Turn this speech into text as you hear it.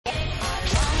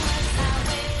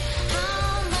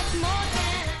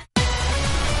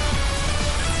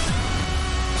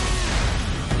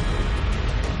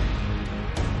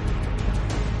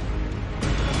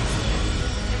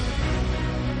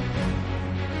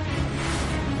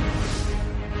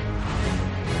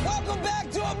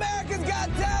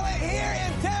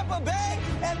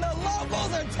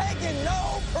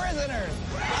prisoners.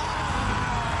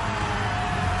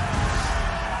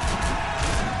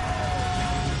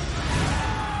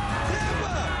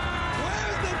 Tampa,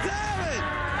 where's the talent?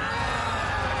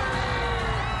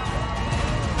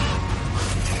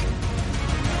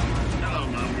 Hello,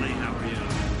 lovely. How are you?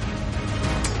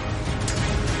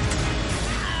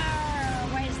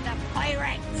 Where's the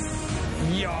pirates?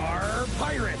 Yar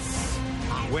pirates.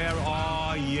 Where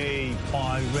are ye,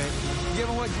 pirate? Give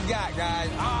them what you got, guys.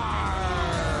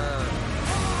 Arr!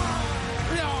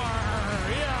 Yar!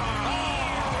 Yar!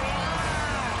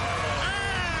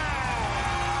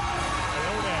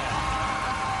 Hello there.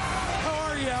 How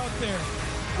are you out there?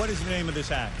 What is the name of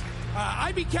this act?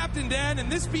 I be Captain Dan, and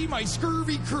this be my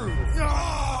scurvy crew.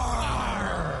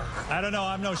 I don't know.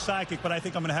 I'm no psychic, but I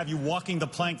think I'm going to have you walking the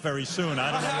plank very soon.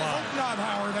 I don't know I why. hope not,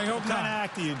 Howard. I hope What kind of not.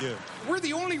 act do you do? We're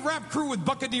the only rap crew with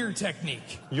Buccaneer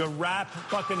technique. You're rap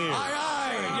buccaneers.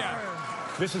 Aye. Yeah.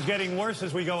 This is getting worse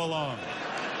as we go along.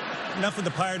 Enough of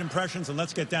the pirate impressions, and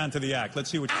let's get down to the act. Let's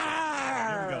see what... Here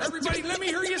we go. Everybody, let me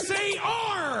hear you say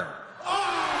R.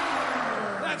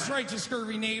 R. That's right, you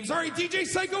scurvy knaves. All right, DJ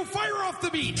SyKo, fire off the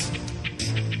beat.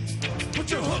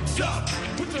 Put your hooks up.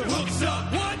 Put your hooks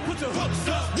up. What? Put your hooks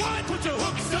up. What? Put your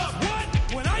hooks up. What?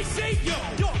 When I say yo,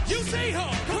 you say ho.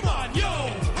 Come on, yo.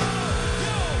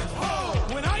 Yo, ho.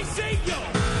 When I say yo,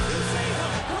 you say ho.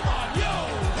 Come on, yo.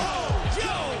 Ho.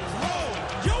 Yo, ho.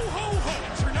 Yo, ho, ho.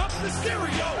 Turn up the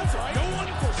stereo. That's right. No one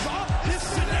foresaw this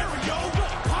scenario.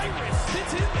 Pirates spit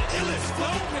in the illest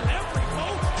flow. And every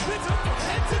foe spits up from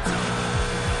head to toe.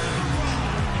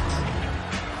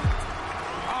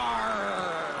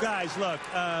 Guys, look,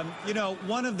 you know,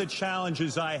 one of the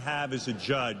challenges I have as a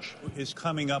judge is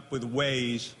coming up with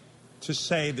ways to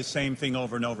say the same thing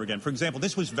over and over again. For example,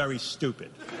 this was very stupid.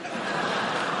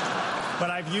 But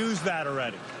I've used that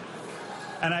already.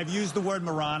 And I've used the word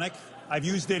moronic. I've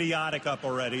used idiotic up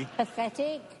already.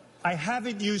 Pathetic? I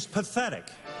haven't used pathetic.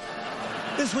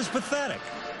 This was pathetic.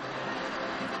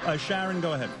 Sharon,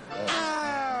 go ahead.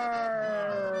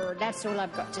 Arr, that's all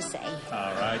I've got to say.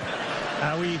 All right.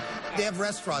 Howie? They have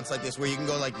restaurants like this where you can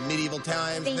go like medieval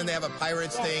times, and then they have a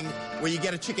pirates thing where you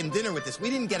get a chicken dinner with this. We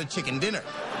didn't get a chicken dinner.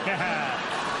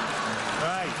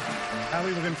 Right.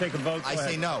 Howie, we're going to take a vote. I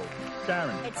say no.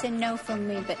 Sharon? It's a no from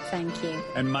me, but thank you.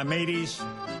 And my mateys,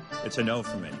 it's a no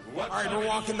for me. All right, we're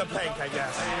walking the plank, I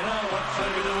guess.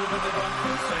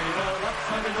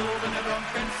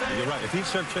 You're right. If he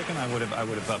served chicken, I would have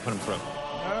put him through.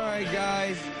 All right,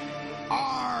 guys.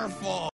 Arful.